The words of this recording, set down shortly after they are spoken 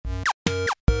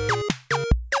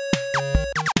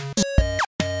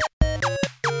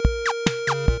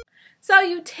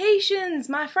Salutations,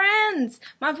 my friends,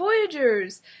 my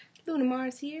voyagers.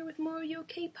 Luna.mars here with more of your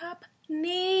K-pop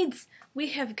needs. We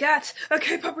have got a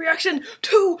K-pop reaction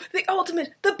to the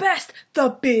ultimate, the best, the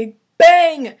Big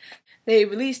Bang. They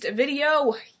released a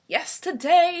video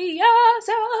yesterday. Yes,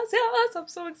 I'm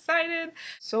so excited.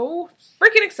 So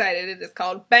freaking excited. It is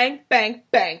called Bang, Bang,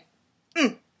 Bang.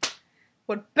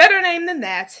 What better name than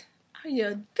that? Are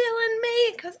you feeling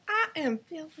me? Because I am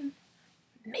feeling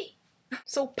me.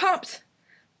 So pumped.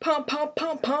 Pump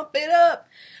it up.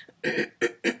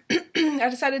 I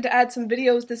decided to add some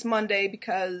videos this Monday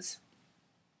because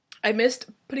I missed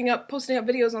posting up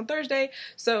videos on Thursday.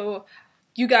 So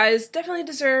you guys definitely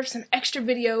deserve some extra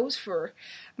videos for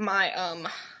my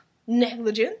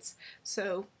negligence.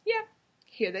 So yeah,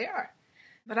 here they are.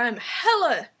 But I'm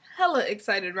hella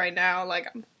excited right now. Like,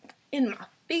 I'm in my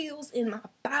feels, in my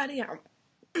body.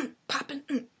 I'm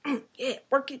popping, yeah,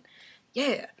 working,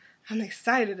 yeah. I'm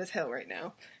excited as hell right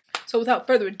now. So without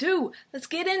further ado, let's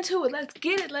get into it. Let's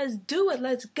get it. Let's do it.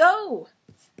 Let's go.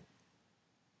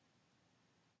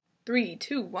 3,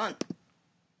 2, 1.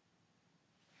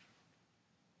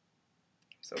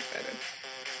 So excited.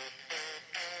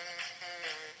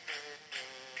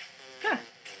 Huh.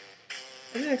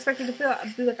 I didn't expect it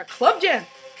to be like a club jam.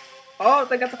 Oh,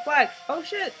 they got the flag. Oh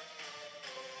shit.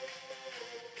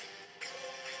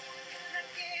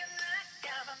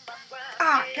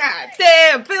 Ah, god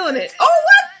damn, feeling it. Oh,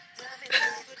 what?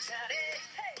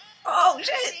 Oh,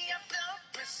 shit.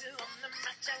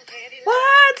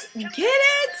 What? Get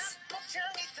it?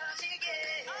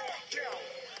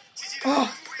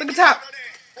 Oh, look at the top.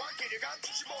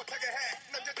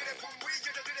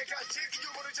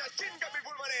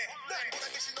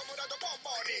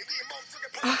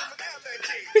 Oh,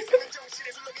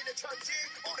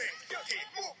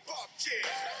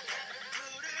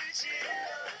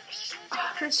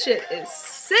 this shit is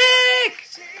sick!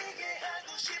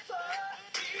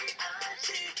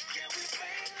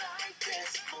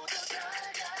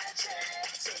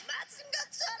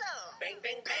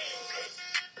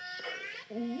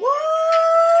 What?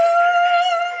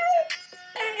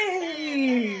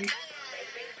 Hey!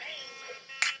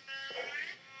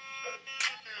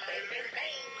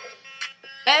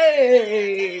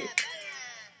 Hey!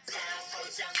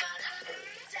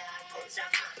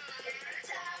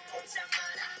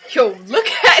 Yo, look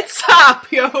at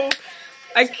top, yo!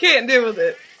 I can't deal with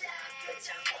it.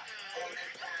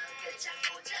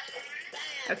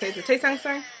 Okay, is the Taesung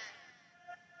song?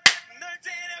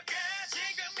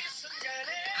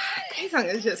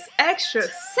 Taesung is just extra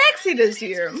sexy this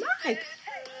year. My.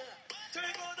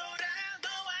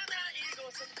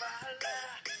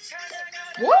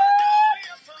 What?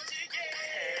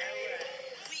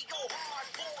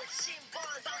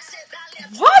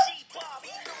 What?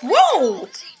 Whoa!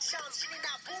 Okay.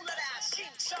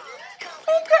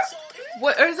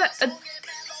 What? Or is that a...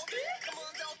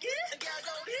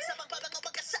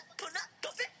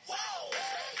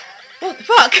 What the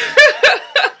fuck?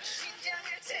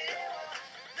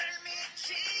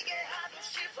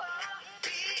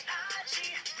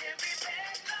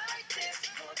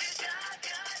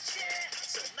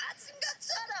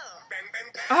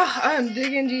 Oh, I'm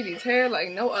digging GD's hair like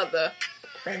no other.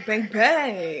 Bang, bang,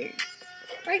 bang.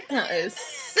 Breakdown is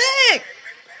sick.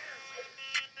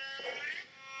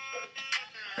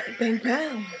 Bang, bang,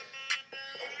 bang.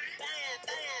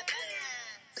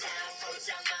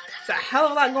 There's a hell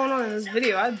of a lot going on in this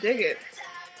video. I dig it.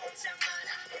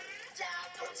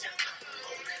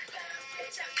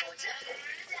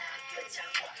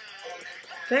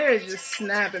 They're just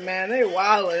snapping, man. They're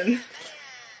wildin'.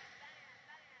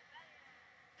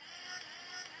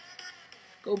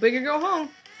 Go big or go home.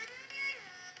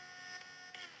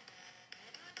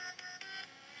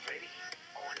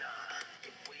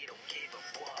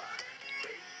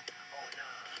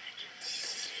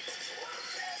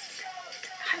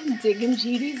 I'm digging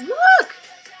GD's look.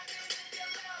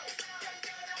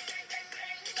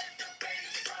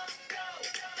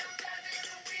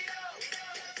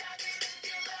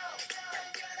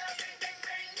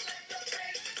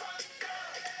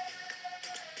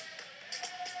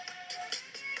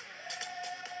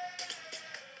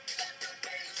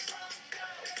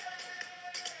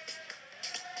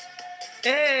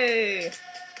 Hey!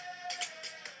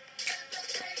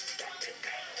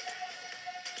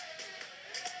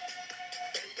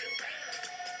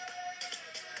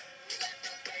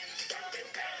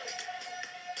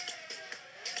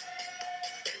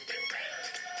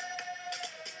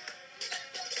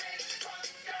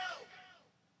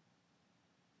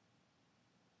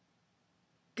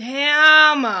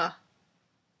 Damn!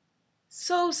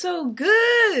 So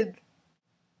good!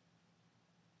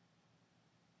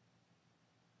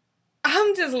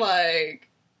 I'm just like,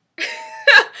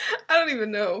 I don't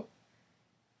even know.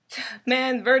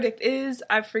 Man, verdict is,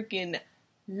 I freaking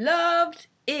loved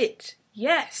it.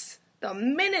 Yes. The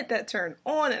minute that turned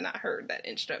on and I heard that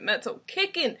instrumental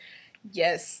kicking,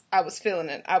 yes, I was feeling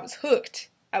it. I was hooked.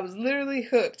 I was literally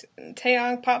hooked. And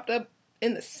Taeyong popped up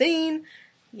in the scene.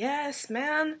 Yes,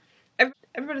 man.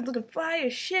 Everybody's looking fly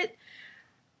as shit.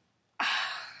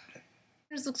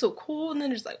 It just looks so cool, and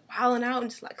then just like wilding out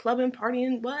and just like clubbing,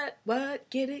 partying. What?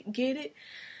 Get it.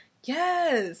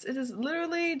 Yes, it is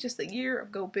literally just a year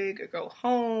of go big or go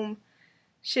home.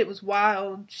 Shit was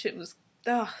wild. Shit was,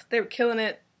 they were killing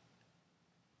it.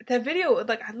 That video,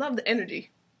 like, I love the energy.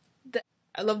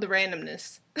 I love the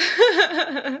randomness.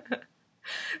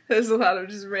 There's a lot of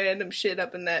just random shit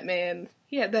up in that, man.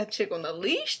 He had that chick on the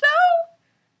leash, though?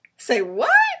 Say what?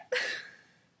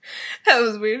 That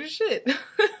was weird as shit.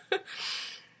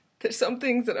 There's some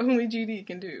things that only GD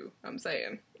can do, I'm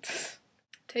saying.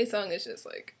 Taesung is just,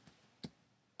 like,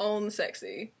 on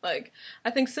sexy. Like, I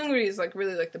think Seungri is, like,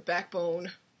 really, like, the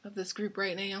backbone of this group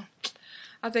right now.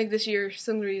 I think this year,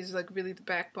 Seungri is, like, really the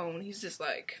backbone. He's just,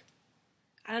 like,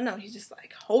 I don't know, he's just,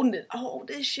 like, holding all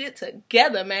this shit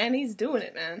together, man. He's doing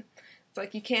it, man. It's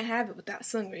like, you can't have it without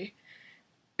Seungri.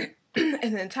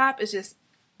 And then Top is just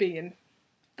being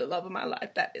the love of my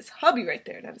life. That is hubby right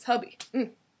there. That is hubby.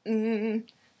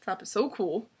 Top is so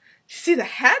cool. You see the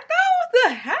hat, though?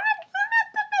 The hat?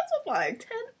 That was, like,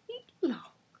 10 feet long.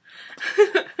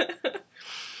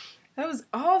 That was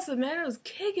awesome, man. I was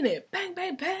kicking it. Bang,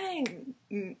 bang, bang.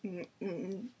 I'm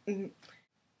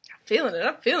feeling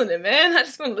it, man. I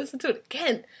just want to listen to it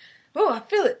again. Oh, I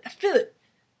feel it.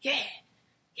 Yeah.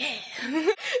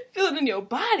 Feel it in your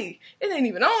body. It ain't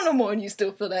even on no more and you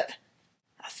still feel that.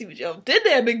 I see what y'all did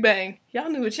there, Big Bang. Y'all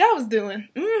knew what y'all was doing.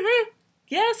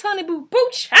 Yes, honey boo boo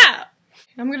child.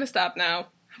 I'm gonna stop now.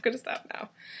 I'm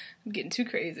getting too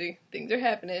crazy. Things are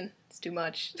happening. It's too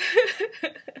much.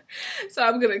 So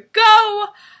I'm gonna go.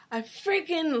 I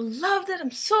freaking loved it.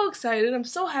 I'm so excited. I'm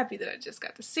so happy that I just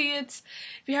got to see it.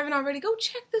 If you haven't already, go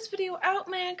check this video out,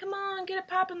 man. Come on, get it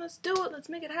poppin'. Let's do it. Let's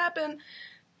make it happen.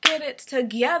 Get it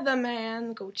together,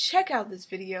 man. Go check out this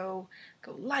video.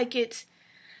 Go like it.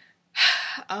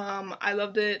 I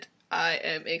loved it. I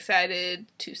am excited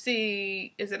to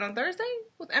see, is it on Thursday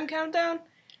with M Countdown?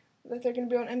 That they're going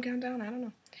to be on M Countdown? I don't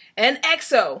know. And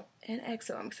EXO.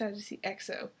 I'm excited to see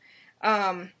EXO.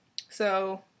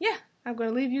 So, yeah. I'm going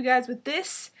to leave you guys with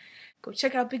this. Go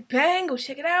check out Big Bang. Go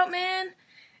check it out, man.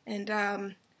 And,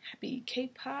 happy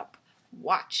K-pop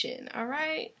watching.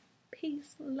 Alright?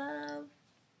 Peace, love.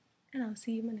 And I'll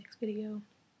see you in my next video.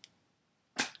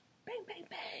 Bang, bang,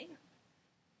 bang.